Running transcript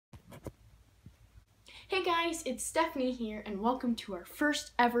Hey guys, it's Stephanie here, and welcome to our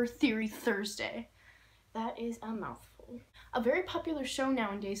first ever Theory Thursday. That is a mouthful. A very popular show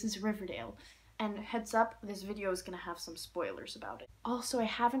nowadays is Riverdale, and heads up, this video is going to have some spoilers about it. Also, I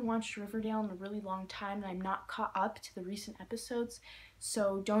haven't watched Riverdale in a really long time, and I'm not caught up to the recent episodes,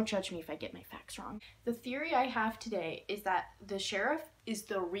 so don't judge me if I get my facts wrong. The theory I have today is that the sheriff is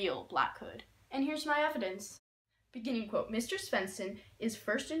the real Black Hood, and here's my evidence. Beginning quote, Mr. Svensson is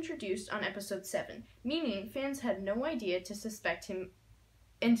first introduced on episode 7, meaning fans had no idea to suspect him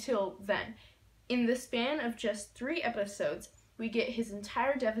until then. In the span of just 3 episodes, we get his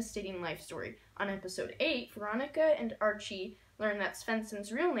entire devastating life story. On episode 8, Veronica and Archie learn that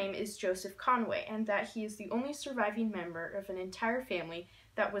Svensson's real name is Joseph Conway, and that he is the only surviving member of an entire family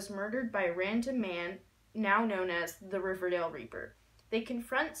that was murdered by a random man now known as the Riverdale Reaper. They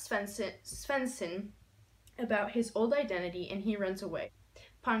confront Svensson about his old identity, and he runs away.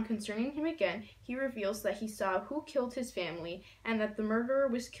 Upon concerning him again, he reveals that he saw who killed his family and that the murderer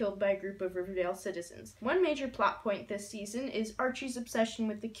was killed by a group of Riverdale citizens. One major plot point this season is Archie's obsession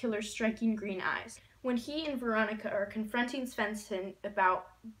with the killer's striking green eyes. When he and Veronica are confronting Svensson about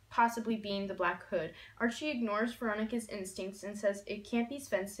possibly being the Black Hood, Archie ignores Veronica's instincts and says it can't be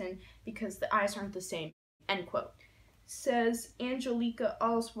Svensson because the eyes aren't the same. End quote. Says Angelica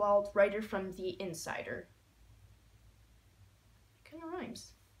Oswald, writer from The Insider. Kind of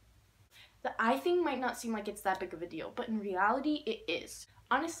rhymes. The eye thing might not seem like it's that big of a deal, but in reality, it is.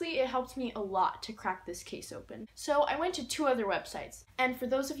 Honestly, it helped me a lot to crack this case open. So I went to 2 other websites, and for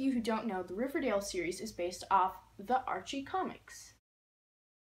those of you who don't know, the Riverdale series is based off the Archie comics.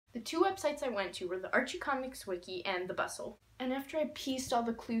 The 2 websites I went to were the Archie Comics Wiki and the Bustle. And after I pieced all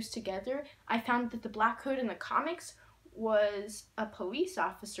the clues together, I found that the Black Hood in the comics was a police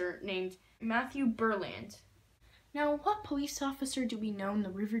officer named Matthew Burland. Now, what police officer do we know in the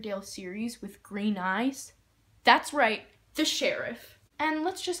Riverdale series with green eyes? That's right, the sheriff. And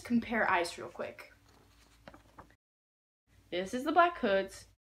let's just compare eyes real quick. This is the Black Hood's.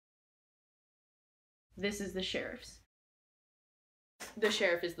 This is the sheriff's. The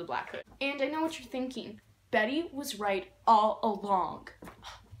sheriff is the Black Hood. And I know what you're thinking. Betty was right all along.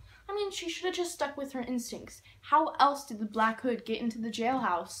 I mean, she should have just stuck with her instincts. How else did the Black Hood get into the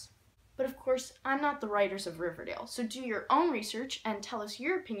jailhouse? But of course, I'm not the writers of Riverdale, so do your own research and tell us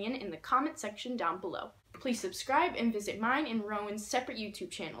your opinion in the comment section down below. Please subscribe and visit mine and Rowan's separate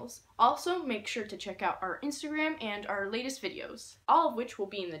YouTube channels. Also, make sure to check out our Instagram and our latest videos, all of which will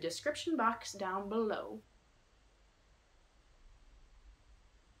be in the description box down below.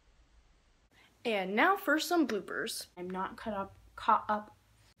 And now for some bloopers. I'm not caught up.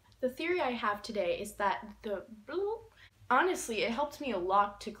 The theory I have today is that honestly, it helped me a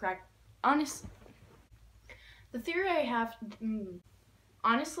lot to crack. The theory I have,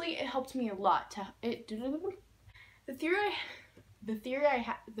 honestly, it helped me a lot to, the theory,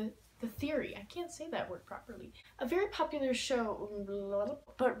 I can't say that word properly. A very popular show,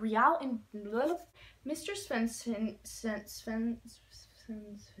 but Mr. Svensson?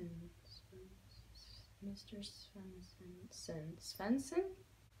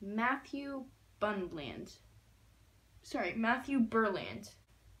 Matthew Burland.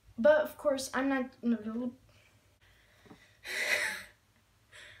 But of course, I'm not.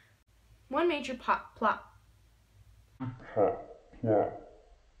 One major plot.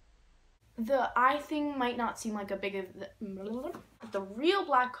 The eye thing might not seem like a big of the real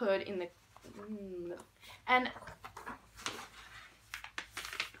Black Hood in the and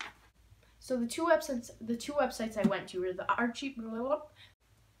so the two websites I went to were the Archie.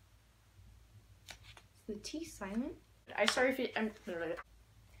 Is the T silent? I'm sorry if it.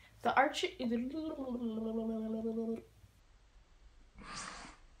 The Archie.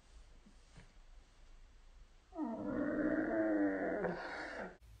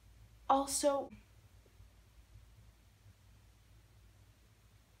 Also,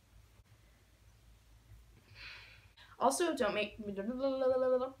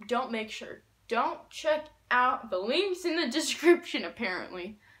 don't check out the links in the description,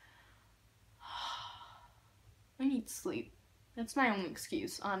 apparently. I need sleep. That's my only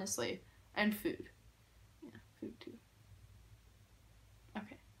excuse, honestly. And food. Yeah, food too.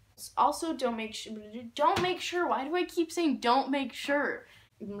 Okay. Also, don't make sure. Why do I keep saying don't make sure?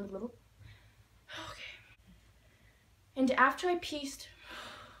 Okay. And after I pieced...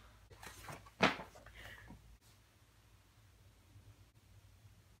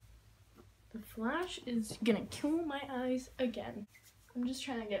 The flash is gonna kill my eyes again. I'm just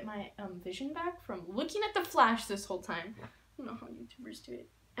trying to get my vision back from looking at the flash this whole time. I don't know how YouTubers do it.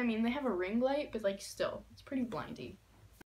 I mean, they have a ring light, but like still, it's pretty blindy.